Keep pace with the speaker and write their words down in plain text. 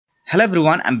Hello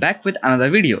everyone, I'm back with another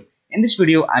video. In this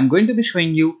video, I'm going to be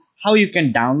showing you how you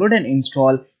can download and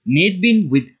install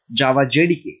NetBeans with Java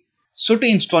JDK. So to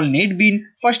install NetBeans,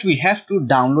 first we have to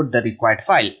download the required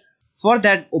file. For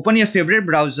that, open your favorite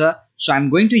browser. So I'm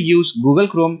going to use Google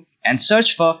Chrome and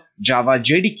search for Java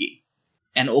JDK.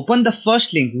 And open the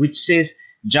first link which says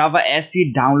Java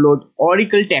SE download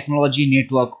Oracle Technology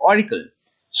Network Oracle.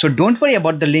 So don't worry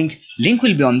about the link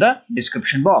will be on the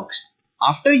description box.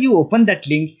 After you open that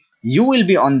link, you will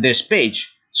be on this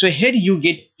page. So here you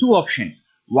get two options.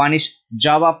 One is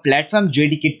Java Platform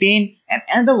JDK 10 and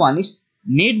another one is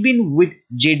NetBeans with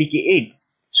JDK 8.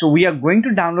 So we are going to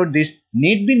download this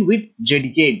NetBeans with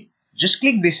JDK 8. Just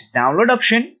click this download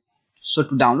option. So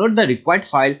to download the required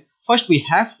file, first we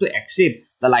have to accept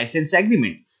the license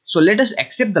agreement. So let us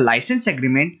accept the license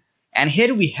agreement, and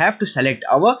here we have to select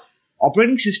our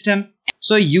operating system.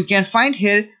 So you can find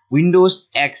here Windows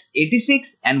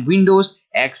x86 and Windows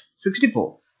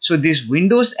x64. So this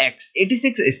Windows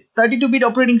x86 is 32-bit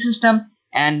operating system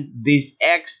and this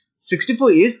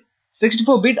x64 is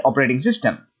 64-bit operating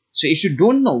system. So if you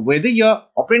don't know whether your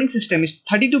operating system is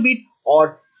 32-bit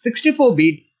or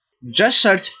 64-bit, just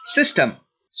search system.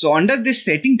 So under this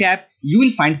setting tab, you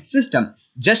will find system.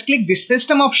 Just click this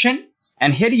system option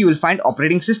and here you will find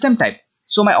operating system type.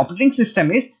 So my operating system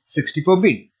is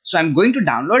 64-bit. So I'm going to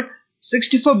download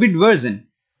 64-bit version.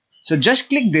 So just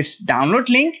click this download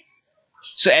link.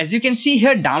 So as you can see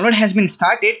here, download has been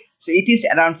started. So it is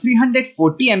around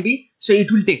 340 MB. So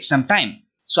it will take some time.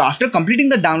 So after completing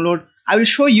the download, I will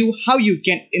show you how you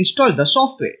can install the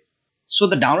software. So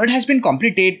the download has been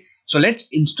completed. So let's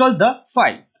install the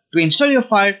file. To install your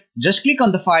file, just click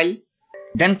on the file.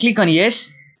 Then click on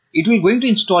yes. It will going to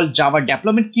install Java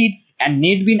Development Kit and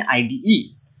NetBeans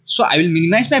IDE. So I will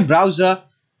minimize my browser.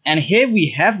 And here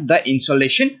we have the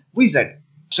installation wizard.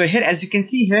 So here as you can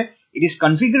see here, it is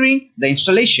configuring the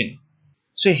installation.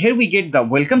 So here we get the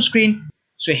welcome screen.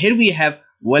 So here we have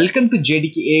welcome to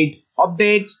JDK 8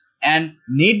 updates and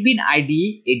NetBeans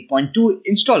IDE 8.2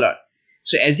 installer.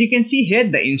 So as you can see here,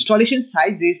 the installation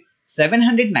size is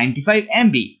 795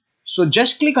 MB. So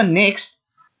just click on next.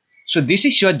 So this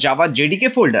is your Java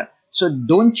JDK folder. So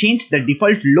don't change the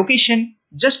default location.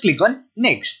 Just click on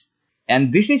next.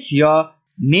 And this is your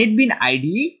NetBeans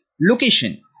IDE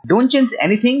location. Don't change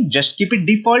anything, just keep it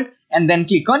default and then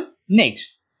click on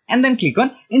next and then click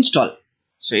on install.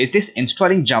 So it is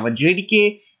installing Java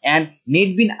JDK and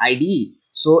NetBeans IDE.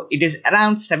 So it is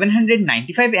around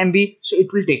 795 MB, so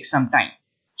it will take some time.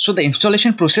 So the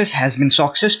installation process has been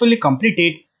successfully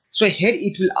completed. So here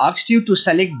it will ask you to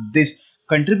select this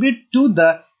contribute to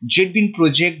the JetBeans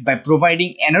project by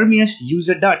providing anonymous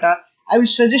user data. I will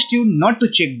suggest you not to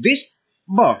check this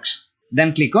box.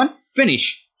 Then click on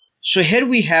finish. So here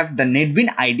we have the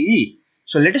NetBeans IDE.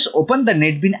 So let us open the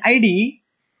NetBeans IDE.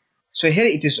 So here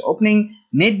it is opening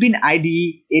NetBeans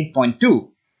IDE 8.2.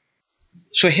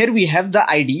 So here we have the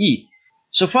IDE.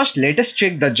 So first let us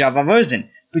check the Java version.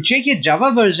 To check your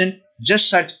Java version, just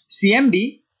search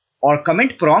CMD or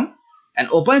command prompt and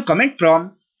open command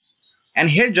prompt. And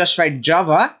here just write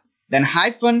Java, then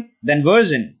hyphen, then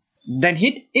version. Then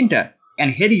hit enter.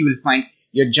 And here you will find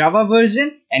your Java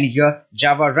version and your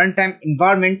Java runtime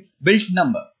environment build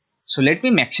number. So let me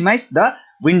maximize the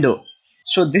window.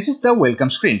 So this is the welcome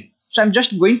screen. So I'm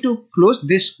just going to close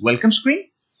this welcome screen.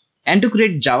 And to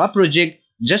create Java project,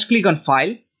 just click on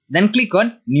file, then click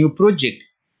on new project.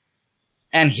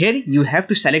 And here you have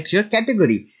to select your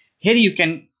category. Here you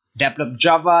can develop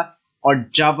Java or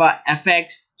Java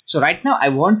FX. So right now I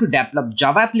want to develop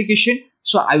Java application.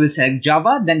 So I will select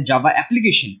Java, then Java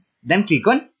application. Then click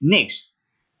on next.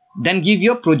 Then give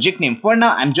your project name. For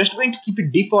now, I'm just going to keep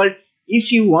it default.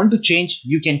 If you want to change,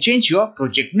 you can change your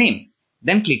project name.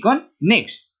 Then click on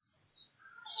next.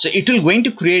 So it will going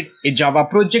to create a Java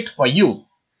project for you.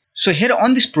 So here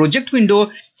on this project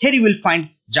window, here you will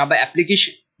find Java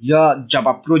application, your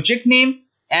Java project name.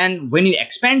 And when you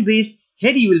expand this,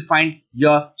 here you will find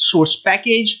your source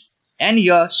package and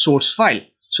your source file.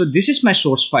 So this is my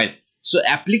source file. So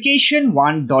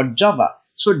application1.java.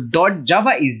 So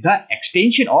 .java is the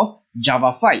extension of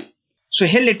Java file. So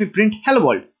here let me print hello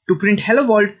world. To print hello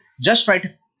world, just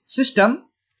write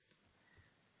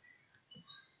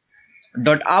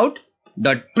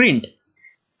system.out.print.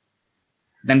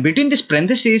 Then between this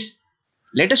parentheses,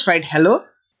 let us write hello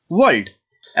world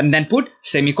and then put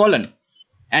semicolon.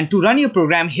 And to run your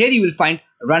program, here you will find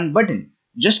run button.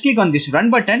 Just click on this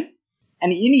run button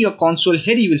and in your console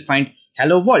here you will find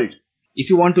hello world.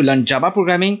 If you want to learn Java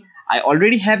programming, I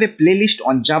already have a playlist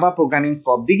on Java programming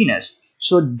for beginners.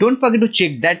 So don't forget to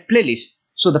check that playlist.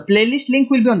 So the playlist link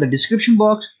will be on the description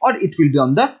box or it will be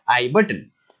on the I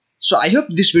button. So I hope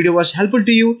this video was helpful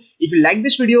to you. If you like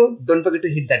this video, don't forget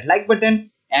to hit that like button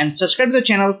and subscribe to the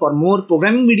channel for more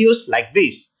programming videos like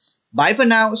this. Bye for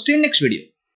now. See you in next video.